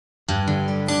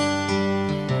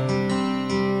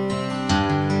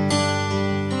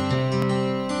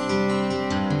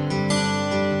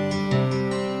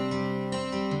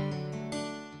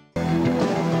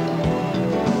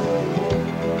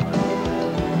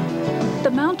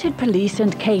The Mounted Police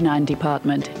and Canine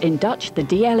Department, in Dutch the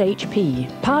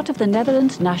DLHP, part of the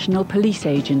Netherlands National Police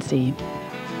Agency.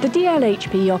 The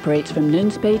DLHP operates from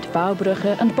Nunspeet,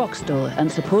 Vouwbrugge and Bokstel and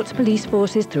supports police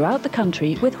forces throughout the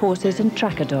country with horses and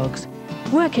tracker dogs.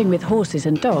 Working with horses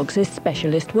and dogs is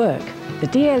specialist work. The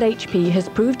DLHP has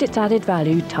proved its added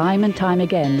value time and time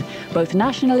again, both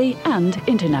nationally and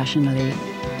internationally.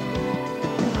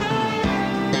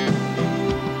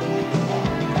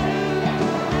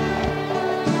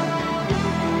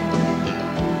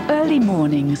 Early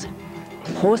mornings.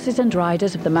 Horses and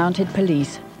riders of the Mounted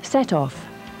Police set off.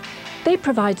 They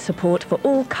provide support for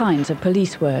all kinds of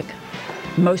police work.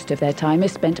 Most of their time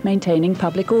is spent maintaining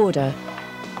public order.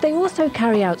 They also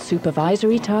carry out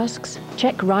supervisory tasks,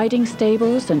 check riding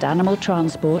stables and animal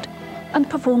transport, and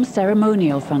perform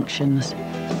ceremonial functions.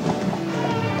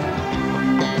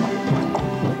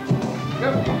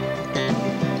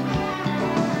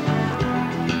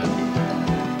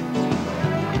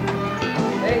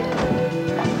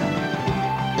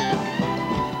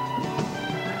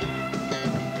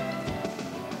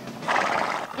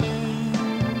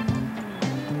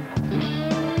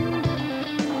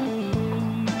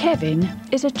 Kevin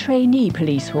is a trainee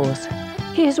police horse.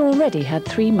 He has already had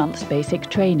 3 months basic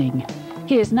training.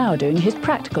 He is now doing his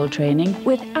practical training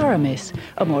with Aramis,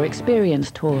 a more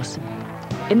experienced horse.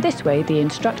 In this way, the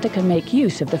instructor can make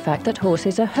use of the fact that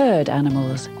horses are herd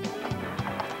animals.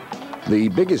 The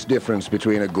biggest difference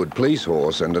between a good police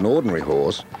horse and an ordinary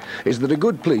horse is that a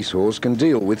good police horse can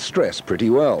deal with stress pretty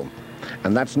well.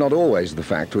 And that's not always the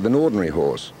fact with an ordinary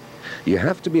horse. You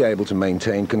have to be able to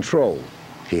maintain control.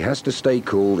 He has to stay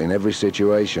cool in every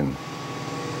situation.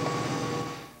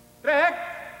 Trek!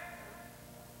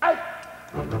 Uit!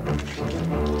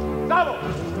 Saddle!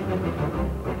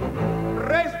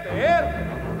 Race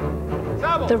there!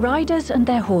 Saddle! The riders and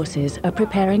their horses are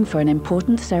preparing for an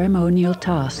important ceremonial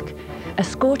task,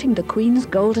 escorting the Queen's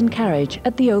golden carriage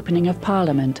at the opening of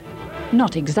Parliament.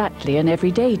 Not exactly an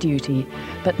everyday duty,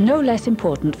 but no less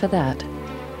important for that.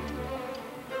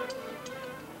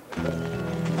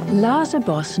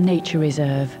 Leerburg Nature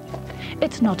Reserve.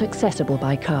 It's not accessible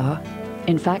by car.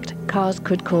 In fact, cars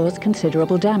could cause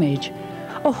considerable damage.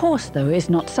 A horse, though, is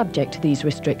not subject to these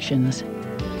restrictions.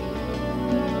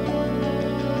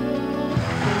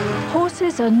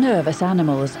 Horses are nervous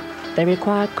animals. They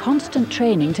require constant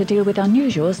training to deal with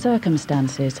unusual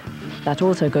circumstances. That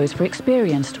also goes for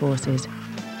experienced horses.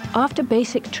 After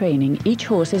basic training, each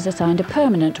horse is assigned a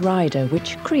permanent rider,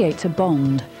 which creates a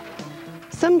bond.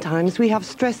 Sometimes we have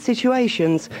stress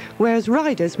situations, whereas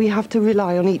riders we have to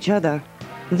rely on each other.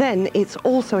 Then it's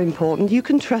also important you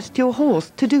can trust your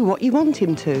horse to do what you want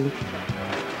him to.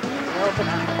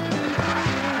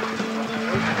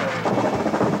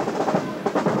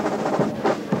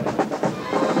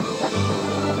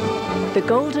 The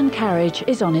golden carriage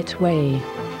is on its way.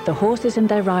 The horses and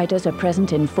their riders are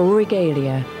present in full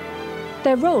regalia.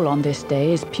 Their role on this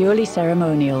day is purely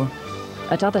ceremonial.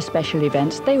 At other special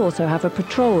events, they also have a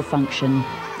patrol function.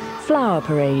 Flower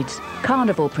parades,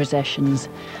 carnival processions.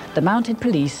 The Mounted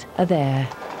Police are there.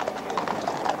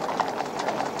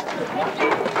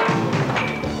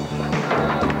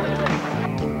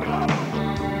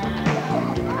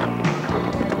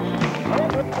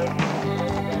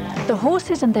 The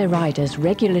horses and their riders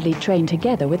regularly train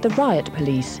together with the riot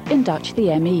police, in Dutch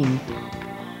the ME.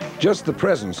 Just the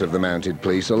presence of the Mounted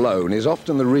Police alone is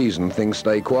often the reason things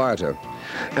stay quieter.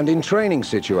 And in training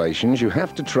situations, you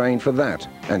have to train for that,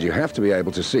 and you have to be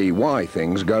able to see why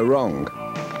things go wrong.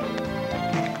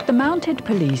 The Mounted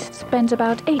Police spends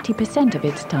about 80% of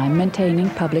its time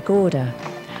maintaining public order.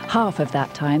 Half of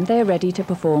that time they're ready to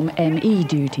perform ME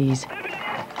duties.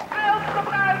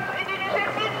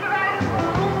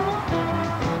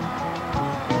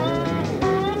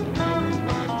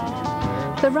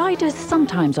 The riders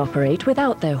sometimes operate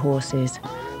without their horses.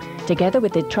 Together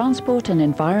with the Transport and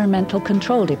Environmental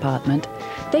Control Department,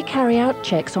 they carry out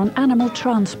checks on animal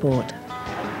transport.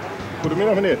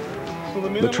 Goedemiddag, meneer.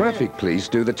 The traffic police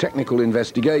do the technical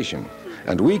investigation,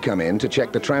 and we come in to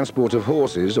check the transport of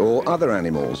horses or other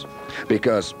animals,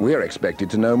 because we're expected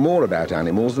to know more about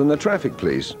animals than the traffic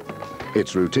police.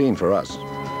 It's routine for us.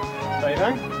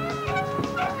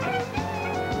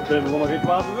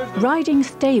 Riding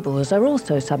stables are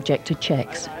also subject to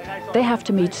checks. They have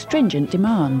to meet stringent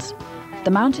demands.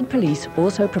 The Mounted Police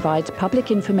also provides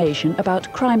public information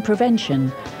about crime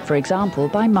prevention, for example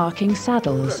by marking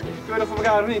saddles. Kun je dat voor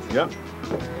elkaar of niet? Ja.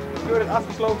 Kun je het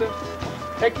afgesloten?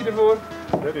 Hekje ervoor?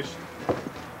 Dat is.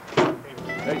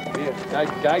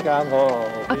 Kijk aan.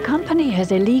 A company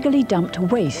has illegally dumped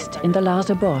waste in the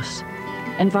Leerburg.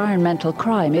 Environmental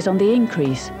crime is on the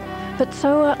increase. But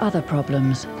so are other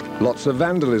problems. Lots of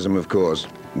vandalism, of course.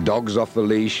 Dogs off the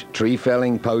leash, tree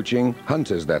felling, poaching,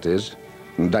 hunters, that is,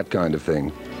 that kind of thing.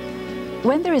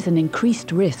 When there is an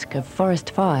increased risk of forest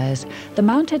fires, the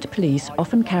mounted police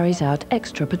often carries out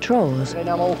extra patrols.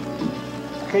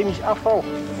 Chemisch afval,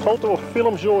 foto,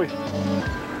 filmzooi.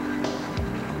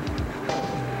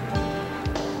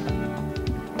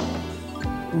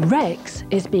 Rex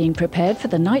is being prepared for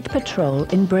the night patrol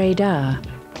in Breda.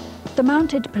 The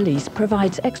mounted police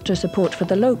provides extra support for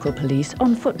the local police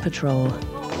on foot patrol.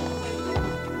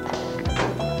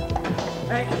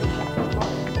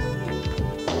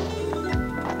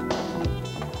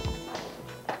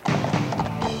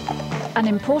 An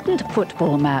important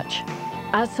football match.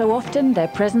 As so often, their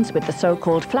presence with the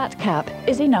so-called flat cap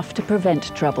is enough to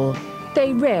prevent trouble.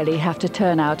 They rarely have to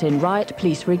turn out in riot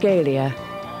police regalia.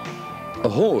 A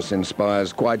horse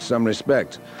inspires quite some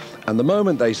respect, and the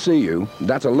moment they see you,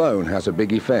 that alone has a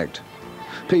big effect.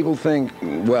 People think,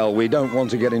 well, we don't want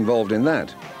to get involved in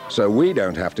that, so we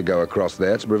don't have to go across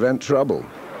there to prevent trouble.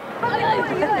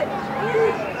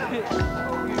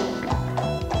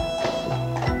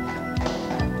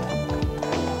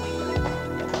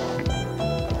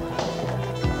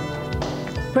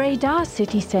 Breda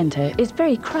city centre is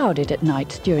very crowded at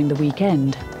night during the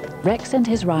weekend. Rex and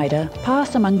his rider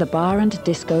pass among the bar and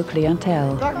disco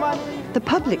clientele. The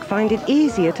public find it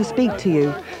easier to speak to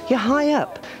you. You're high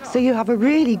up, so you have a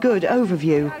really good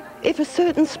overview. If a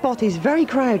certain spot is very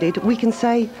crowded, we can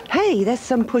say, hey, there's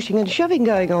some pushing and shoving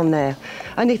going on there.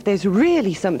 And if there's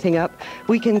really something up,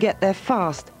 we can get there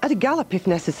fast, at a gallop if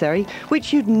necessary,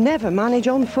 which you'd never manage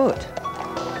on foot.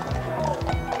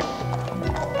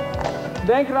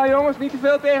 Denk eraan jongens, niet te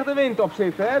veel tegen de wind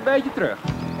opzitten, hè? Een beetje terug.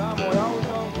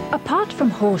 Apart from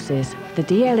horses, the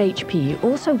DLHP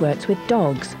also works with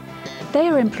dogs. They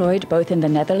are employed both in the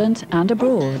Netherlands and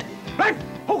abroad.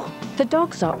 The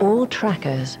dogs are all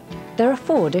trackers. There are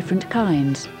 4 different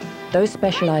kinds. Those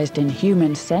specialized in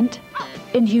human scent,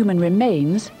 in human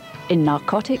remains, in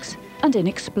narcotics and in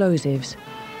explosives.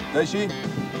 Daisy,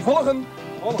 volgen!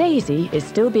 Daisy is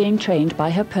still being trained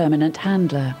by her permanent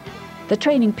handler. The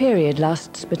training period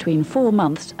lasts between 4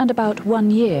 months and about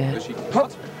 1 year.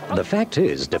 The fact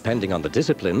is, depending on the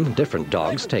discipline, different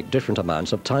dogs take different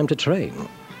amounts of time to train.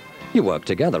 You work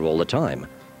together all the time,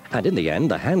 and in the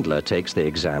end, the handler takes the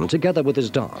exam together with his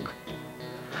dog.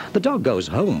 The dog goes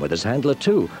home with his handler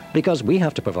too, because we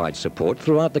have to provide support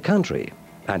throughout the country.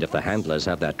 And if the handlers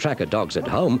have their tracker dogs at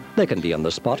home, they can be on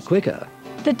the spot quicker.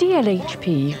 The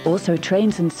DLHP also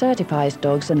trains and certifies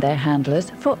dogs and their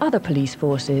handlers for other police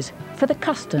forces, for the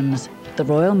Customs, the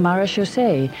Royal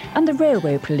Marechaussee and the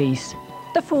Railway Police.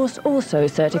 The force also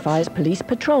certifies police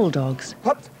patrol dogs.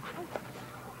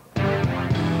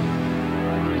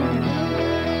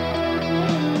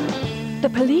 The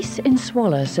police in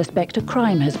Zwolle suspect a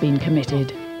crime has been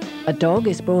committed. A dog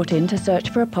is brought in to search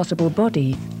for a possible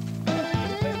body.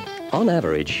 On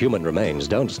average, human remains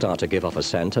don't start to give off a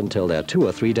scent until they're 2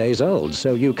 or 3 days old,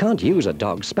 so you can't use a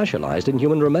dog specialized in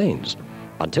human remains.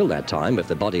 Until that time, if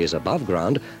the body is above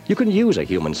ground, you can use a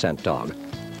human scent dog.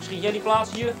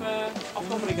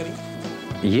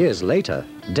 Years later,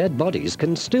 dead bodies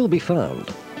can still be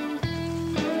found.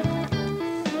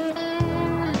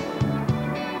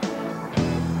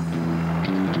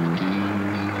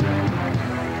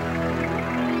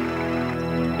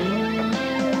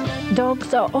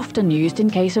 Dogs are often used in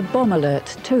case of bomb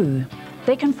alerts too.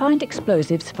 They can find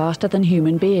explosives faster than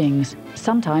human beings.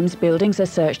 Sometimes buildings are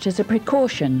searched as a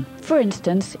precaution, for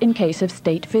instance in case of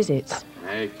state visits.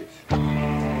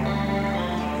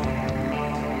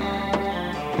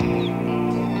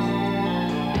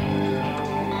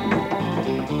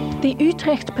 The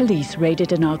Utrecht police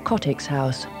raided a narcotics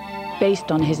house.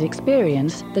 Based on his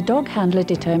experience, the dog handler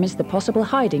determines the possible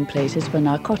hiding places for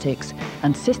narcotics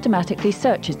and systematically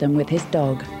searches them with his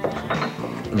dog.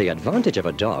 The advantage of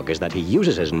a dog is that he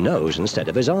uses his nose instead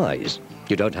of his eyes.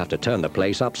 You don't have to turn the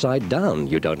place upside down.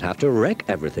 You don't have to wreck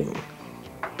everything.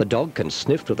 The dog can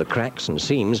sniff through the cracks and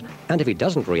seams, and if he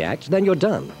doesn't react, then you're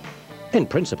done. In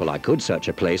principle, I could search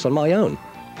a place on my own.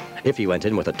 If you went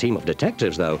in with a team of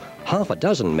detectives, though,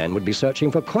 6 men would be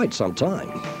searching for quite some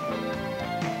time.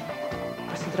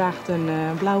 Ze draagt een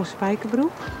blauwe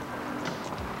spijkerbroek,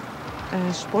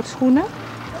 sportschoenen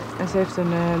en ze heeft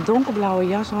een donkerblauwe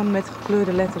jas aan met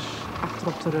gekleurde letters achter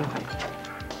op de rug.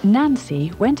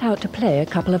 Nancy went out to play a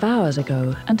couple of hours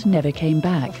ago and never came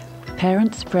back.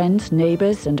 Parents, friends,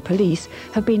 neighbours and police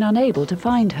have been unable to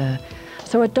find her,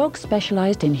 so a dog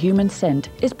specialised in human scent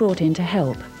is brought in to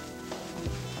help.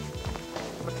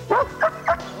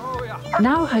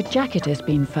 Now her jacket has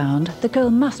been found, the girl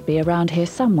must be around here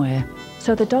somewhere.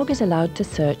 so the dog is allowed to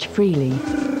search freely.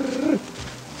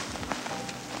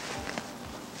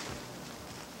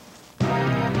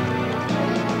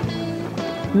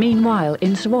 Meanwhile,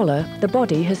 in Zwolle, the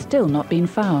body has still not been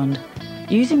found.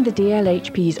 Using the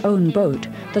DLHP's own boat,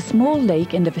 the small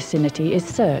lake in the vicinity is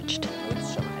searched.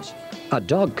 A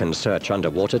dog can search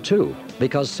underwater too,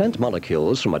 because scent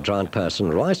molecules from a drowned person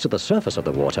rise to the surface of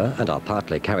the water and are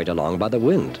partly carried along by the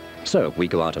wind. So if we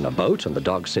go out on a boat and the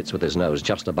dog sits with his nose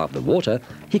just above the water,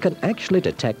 he can actually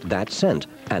detect that scent,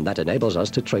 and that enables us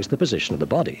to trace the position of the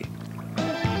body.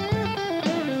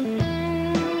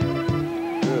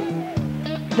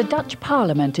 The Dutch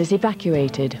Parliament is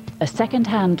evacuated. A second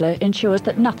handler ensures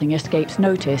that nothing escapes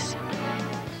notice.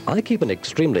 I keep an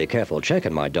extremely careful check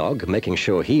on my dog, making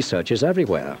sure he searches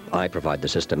everywhere. I provide the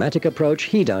systematic approach,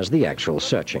 he does the actual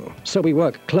searching. So we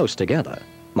work close together.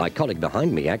 My colleague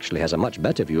behind me actually has a much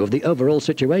better view of the overall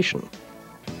situation.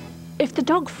 If the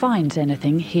dog finds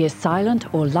anything, he is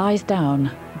silent or lies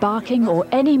down. Barking or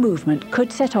any movement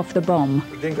could set off the bomb.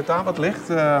 Ik denk dat daar wat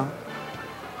ligt.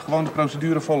 Gewoon de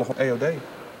procedure volgen op EOD.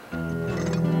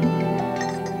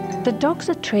 The dogs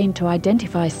are trained to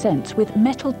identify scents with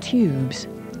metal tubes.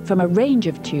 From a range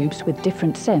of tubes with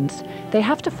different scents, they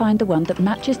have to find the one that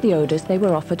matches the odours they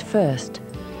were offered first.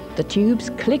 The tubes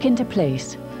click into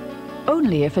place.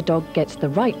 Only if a dog gets the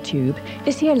right tube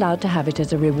is he allowed to have it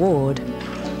as a reward.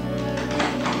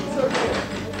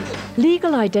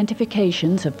 Legal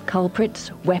identifications of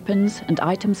culprits, weapons and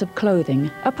items of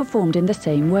clothing are performed in the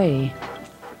same way.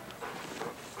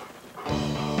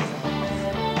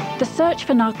 The search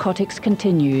for narcotics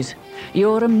continues.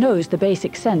 Joram knows the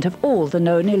basic scent of all the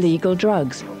known illegal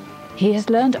drugs. He has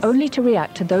learned only to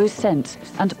react to those scents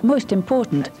and, most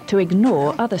important, to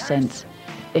ignore other scents.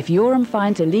 If Joram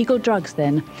finds illegal drugs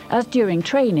then, as during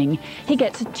training, he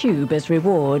gets a tube as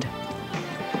reward.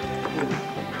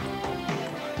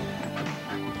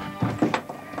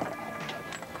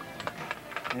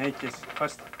 Netjes,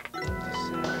 vast.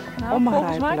 Nou,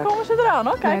 volgens mij komen ze eraan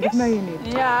hoor, kijk eens. Nee, dat meen je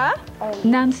niet. Ja.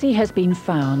 Nancy has been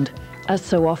found. As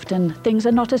so often, things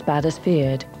are not as bad as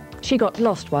feared. She got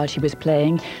lost while she was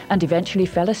playing and eventually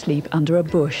fell asleep under a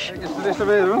bush. Kijk eens, er is er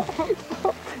weer hoor.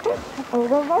 Oh,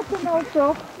 wat was er nou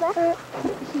toch?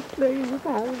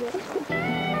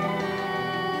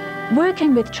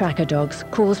 Working with tracker dogs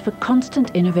calls for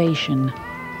constant innovation.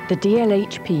 The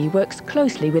DLHP works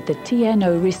closely with the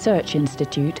TNO Research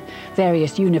Institute,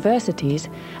 various universities,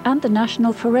 and the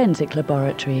National Forensic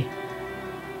Laboratory.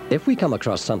 If we come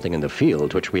across something in the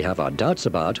field which we have our doubts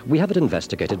about, we have it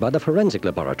investigated by the forensic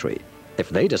laboratory. If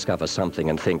they discover something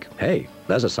and think, hey,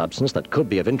 there's a substance that could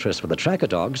be of interest for the tracker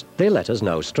dogs, they let us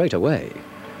know straight away.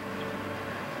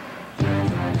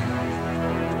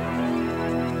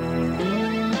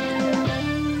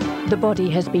 The body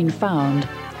has been found.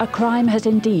 A crime has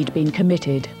indeed been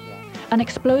committed. An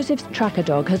explosives tracker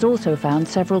dog has also found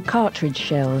several cartridge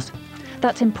shells.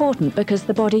 That's important because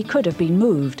the body could have been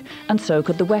moved, and so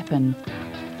could the weapon.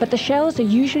 But the shells are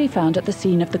usually found at the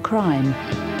scene of the crime.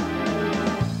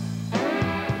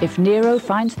 If Nero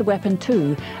finds the weapon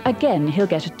too, again he'll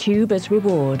get a tube as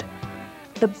reward.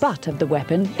 The butt of the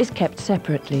weapon is kept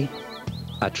separately.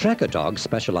 A tracker dog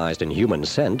specialized in human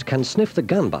scent can sniff the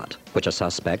gun butt, which a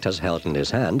suspect has held in his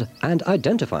hand, and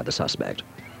identify the suspect.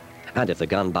 And if the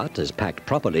gun butt is packed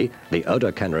properly, the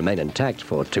odor can remain intact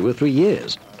for 2 or 3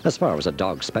 years, as far as a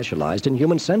dog specialized in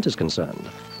human scent is concerned.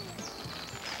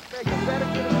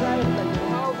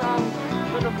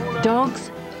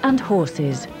 Dogs and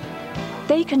horses.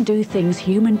 They can do things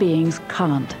human beings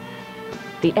can't.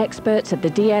 The experts at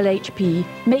the DLHP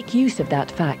make use of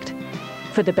that fact,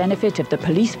 for the benefit of the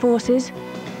police forces,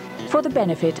 for the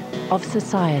benefit of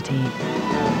society.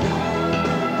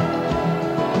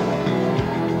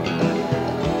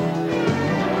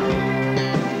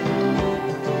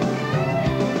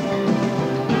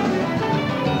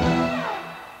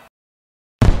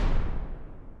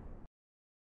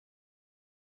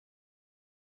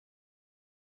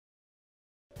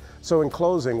 So in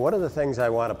closing, one of the things I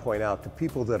want to point out to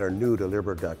people that are new to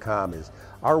Leerburg.com is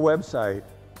our website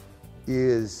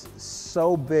is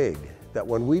so big that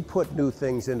when we put new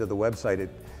things into the website,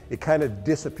 it kind of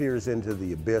disappears into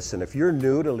the abyss. And if you're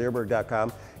new to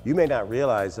Leerburg.com, you may not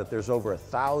realize that there's over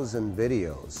 1,000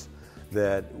 videos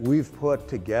that we've put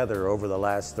together over the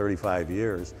last 35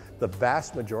 years. The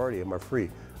vast majority of them are free.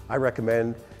 I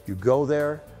recommend you go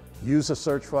there, use the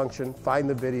search function, find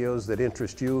the videos that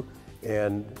interest you,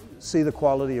 and see the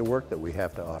quality of work that we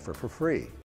have to offer for free.